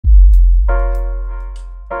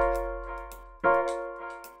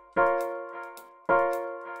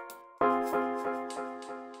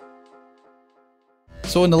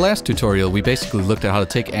So in the last tutorial, we basically looked at how to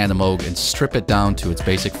take Animoog and strip it down to its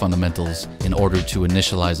basic fundamentals in order to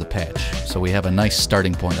initialize a patch. So we have a nice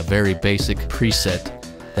starting point, a very basic preset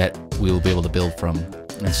that we will be able to build from.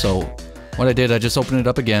 And so what I did, I just opened it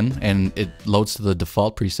up again and it loads to the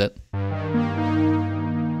default preset.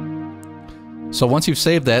 So once you've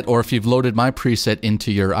saved that, or if you've loaded my preset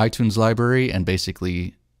into your iTunes library and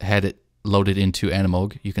basically had it loaded into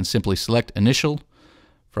Animoog, you can simply select Initial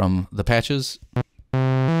from the patches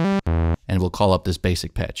and we'll call up this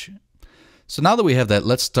basic patch. So now that we have that,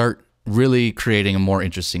 let's start really creating a more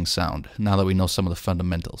interesting sound now that we know some of the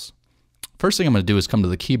fundamentals. First thing I'm going to do is come to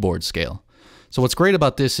the keyboard scale. So what's great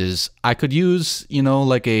about this is I could use,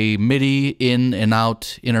 like a MIDI in and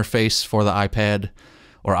out interface for the iPad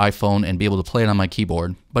or iPhone and be able to play it on my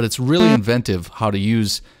keyboard, but it's really inventive how to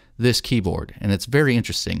use this keyboard, and it's very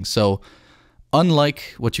interesting. So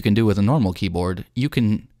unlike what you can do with a normal keyboard, you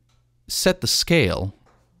can set the scale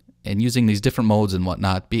and using these different modes and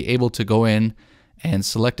whatnot, be able to go in and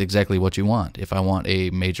select exactly what you want. If I want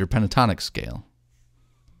a major pentatonic scale,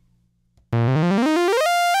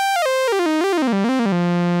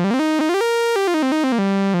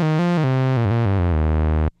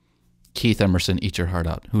 Keith Emerson, eat your heart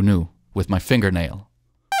out. Who knew? With my fingernail.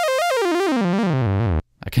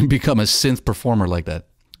 I can become a synth performer like that.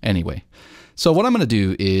 Anyway, so what I'm going to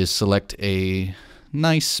do is select a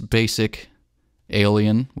nice basic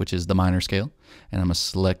Aeolian, which is the minor scale, and I'm going to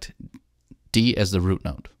select D as the root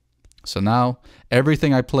note. So now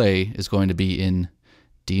everything I play is going to be in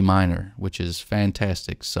D minor, which is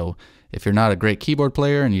fantastic. So if you're not a great keyboard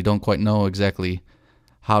player and you don't quite know exactly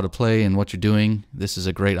how to play and what you're doing, this is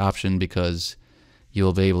a great option because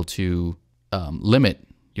you'll be able to limit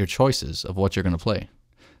your choices of what you're going to play.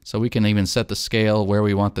 So we can even set the scale where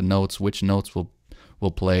we want the notes, which notes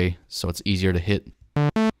we'll play, so it's easier to hit.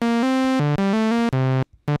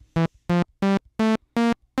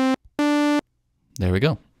 There we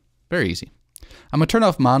go. Very easy. I'm going to turn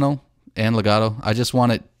off mono and legato. I just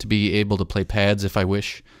want it to be able to play pads if I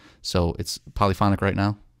wish. So it's polyphonic right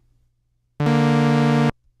now.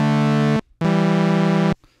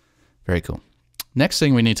 Very cool. Next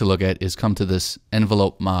thing we need to look at is come to this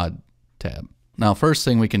envelope mod tab. Now, first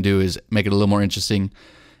thing we can do is make it a little more interesting.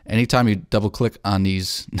 Anytime you double click on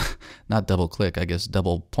these, not double click, I guess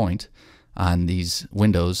double point on these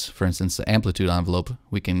windows, for instance, the amplitude envelope,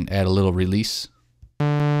 we can add a little release.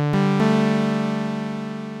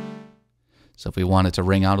 So if we want it to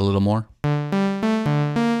ring out a little more.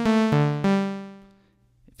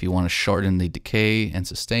 If you want to shorten the decay and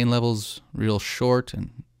sustain levels real short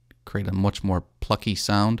and create a much more plucky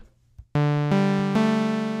sound.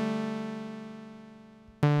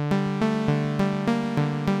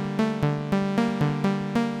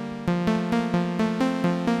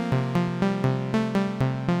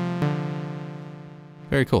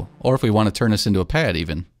 Very cool. Or if we want to turn this into a pad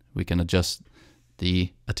even, we can adjust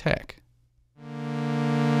the attack,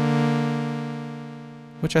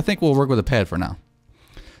 which I think will work with a pad for now.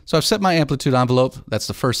 So I've set my amplitude envelope. That's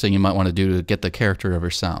the first thing you might want to do to get the character of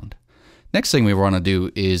your sound. Next thing we want to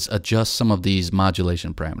do is adjust some of these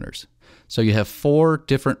modulation parameters. So you have 4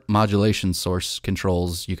 different modulation source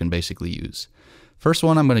controls you can basically use. First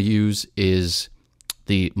one I'm going to use is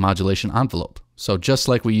the modulation envelope. So just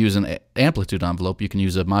like we use an amplitude envelope, you can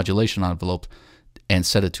use a modulation envelope and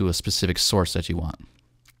set it to a specific source that you want.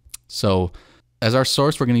 So as our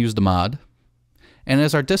source, we're going to use the mod. And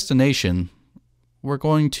as our destination, we're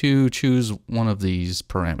going to choose one of these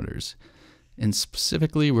parameters. And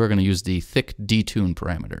specifically, we're going to use the thick detune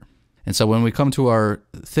parameter. And so when we come to our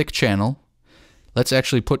thick channel, let's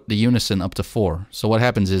actually put the unison up to 4. So what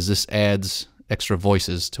happens is this adds extra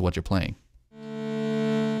voices to what you're playing.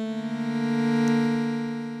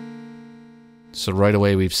 So right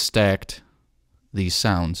away we've stacked these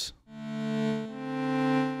sounds.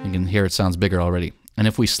 You can hear it sounds bigger already. And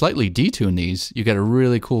if we slightly detune these, you get a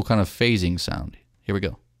really cool kind of phasing sound. Here we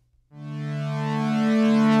go.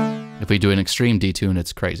 If we do an extreme detune,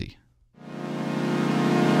 it's crazy.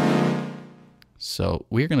 So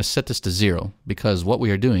we're going to set this to 0 because what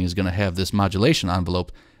we are doing is going to have this modulation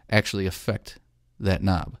envelope actually affect that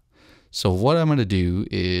knob. So what I'm going to do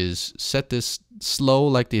is set this slow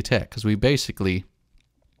like the attack, because we're going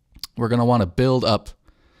to want to build up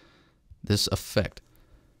this effect.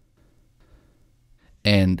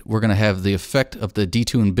 And we're going to have the effect of the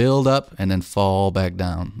detune build up and then fall back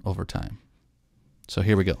down over time. So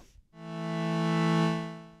here we go.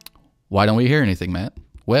 Why don't we hear anything, Matt?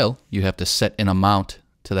 Well, you have to set an amount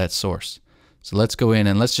to that source. So let's go in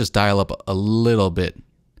and let's just dial up a little bit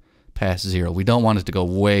past 0. We don't want it to go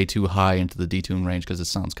way too high into the detune range because it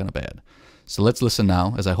sounds kind of bad. So let's listen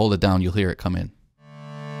now. As I hold it down, you'll hear it come in.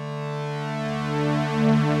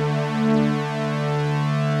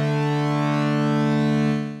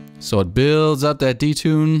 So it builds up that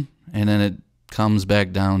detune, and then it comes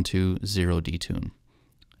back down to 0 detune,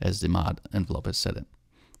 as the mod envelope has set it.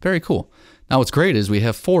 Very cool. Now what's great is we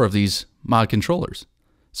have 4 of these mod controllers.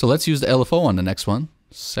 So let's use the LFO on the next one.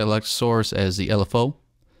 Select source as the LFO.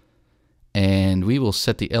 And we will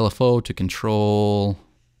set the LFO to control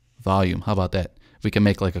volume. How about that? We can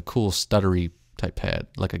make like a cool stuttery type pad,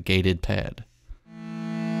 like a gated pad.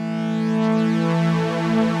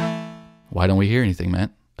 Why don't we hear anything,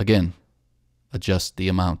 Matt? Again, adjust the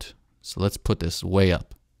amount. So let's put this way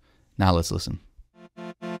up. Now let's listen.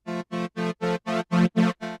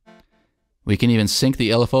 We can even sync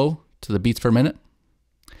the LFO to the beats per minute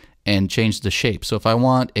and change the shape. So if I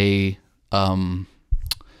want a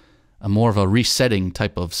more of a resetting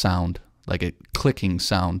type of sound, like a clicking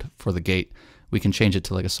sound for the gate, we can change it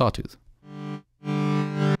to like a sawtooth.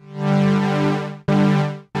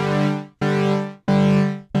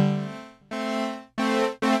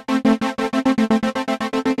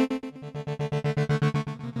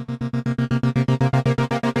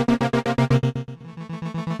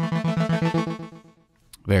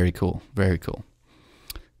 Very cool, very cool.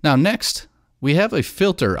 Now next, we have a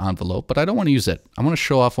filter envelope, but I don't want to use it. I want to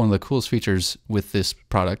show off one of the coolest features with this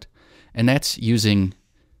product, and that's using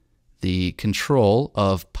the control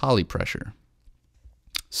of poly pressure.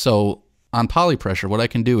 So on poly pressure, what I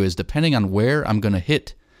can do is, depending on where I'm going to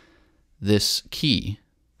hit this key,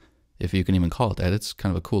 if you can even call it that, it's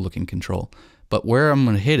kind of a cool looking control, but where I'm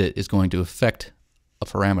going to hit it is going to affect a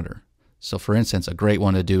parameter. So for instance, a great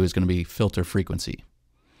one to do is going to be filter frequency.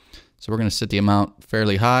 So we're going to set the amount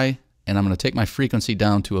fairly high, and I'm going to take my frequency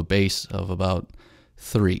down to a base of about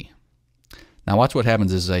 3. Now watch what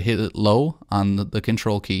happens is I hit it low on the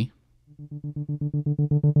control key.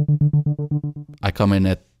 I come in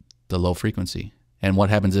at the low frequency. And what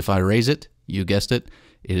happens if I raise it? You guessed it,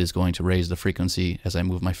 it is going to raise the frequency as I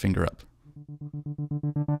move my finger up.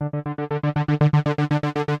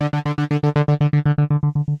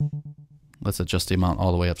 Let's adjust the amount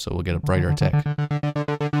all the way up so we'll get a brighter attack.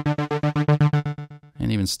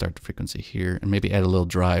 And even start the frequency here, and maybe add a little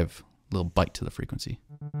drive, a little bite to the frequency.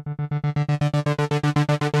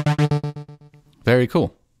 Very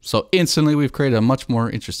cool. So instantly we've created a much more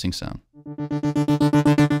interesting sound.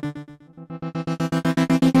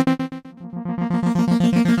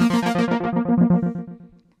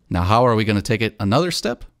 Now how are we going to take it another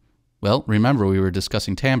step? Well, remember we were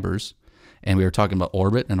discussing timbres, and we were talking about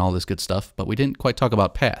orbit and all this good stuff, but we didn't quite talk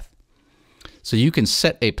about path. So you can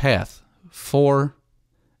set a path for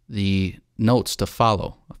the notes to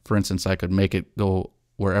follow. For instance, I could make it go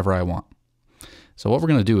wherever I want. So what we're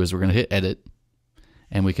going to do is we're going to hit edit,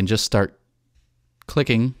 and we can just start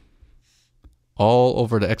clicking all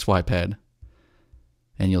over the XY pad,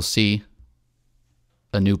 and you'll see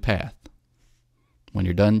a new path. When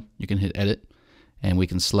you're done, you can hit edit, and we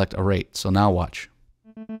can select a rate. So now watch.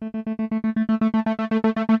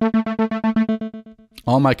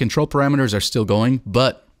 All my control parameters are still going,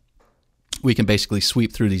 but we can basically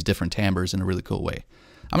sweep through these different timbres in a really cool way.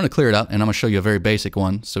 I'm going to clear it out, and I'm going to show you a very basic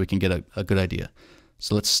one so we can get a good idea.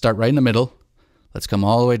 So let's start right in the middle. Let's come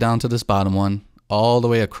all the way down to this bottom one, all the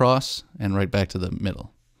way across, and right back to the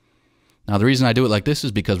middle. Now the reason I do it like this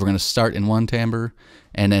is because we're going to start in one timbre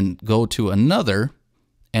and then go to another,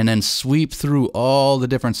 and then sweep through all the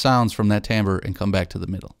different sounds from that timbre and come back to the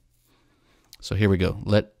middle. So here we go.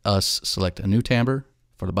 Let us select a new timbre.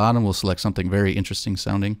 For the bottom, we'll select something very interesting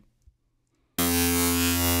sounding.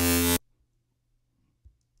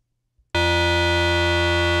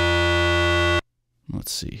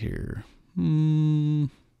 Let's see here.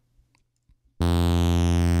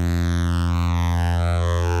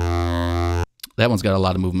 That one's got a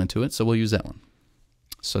lot of movement to it, so we'll use that one.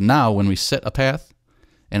 So now when we set a path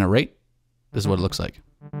and a rate, this is what it looks like.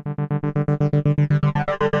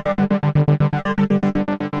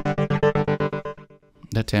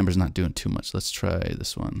 That timbre's not doing too much. Let's try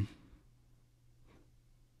this one.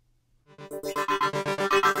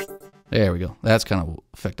 There we go. That's kind of the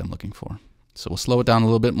effect I'm looking for. So we'll slow it down a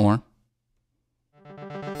little bit more.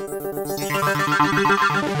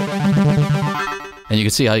 And you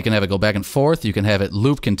can see how you can have it go back and forth. You can have it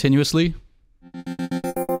loop continuously.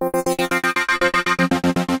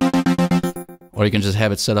 Or you can just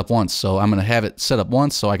have it set up once. So I'm going to have it set up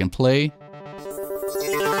once so I can play,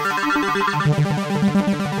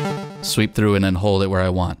 sweep through, and then hold it where I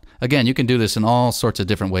want. Again, you can do this in all sorts of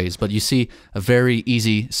different ways, but you see a very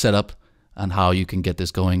easy setup on how you can get this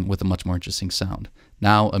going with a much more interesting sound.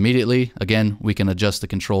 Now, immediately, again, we can adjust the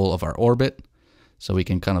control of our orbit, so we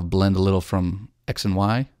can kind of blend a little from X and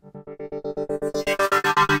Y.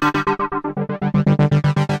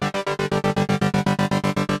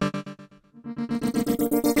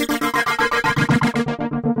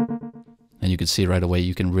 And you can see right away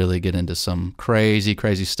you can really get into some crazy,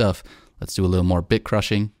 crazy stuff. Let's do a little more bit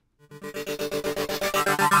crushing.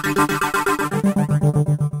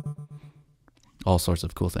 All sorts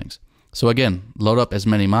of cool things. So again, load up as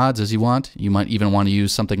many mods as you want. You might even want to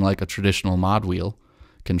use something like a traditional mod wheel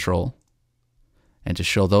control. And to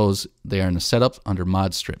show those, they are in the setup under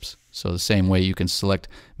mod strips. So the same way you can select,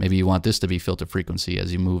 maybe you want this to be filter frequency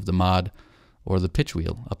as you move the mod or the pitch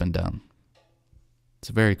wheel up and down. It's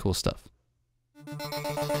very cool stuff.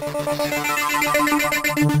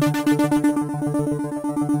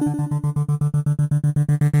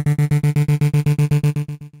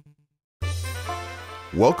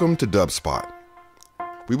 Welcome to Dubspot.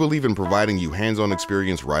 We believe in providing you hands-on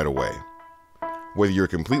experience right away. Whether you're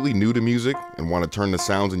completely new to music and want to turn the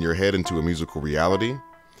sounds in your head into a musical reality,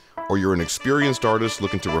 or you're an experienced artist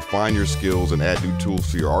looking to refine your skills and add new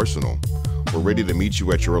tools to your arsenal, we're ready to meet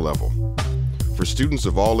you at your level. For students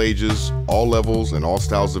of all ages, all levels, and all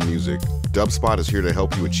styles of music, Dubspot is here to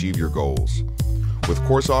help you achieve your goals. With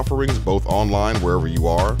course offerings both online wherever you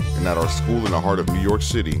are and at our school in the heart of New York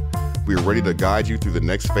City, we are ready to guide you through the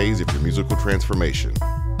next phase of your musical transformation.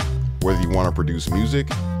 Whether you want to produce music,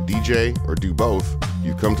 DJ, or do both,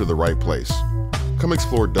 you've come to the right place. Come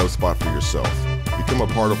explore Dubspot for yourself, become a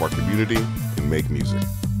part of our community, and make music.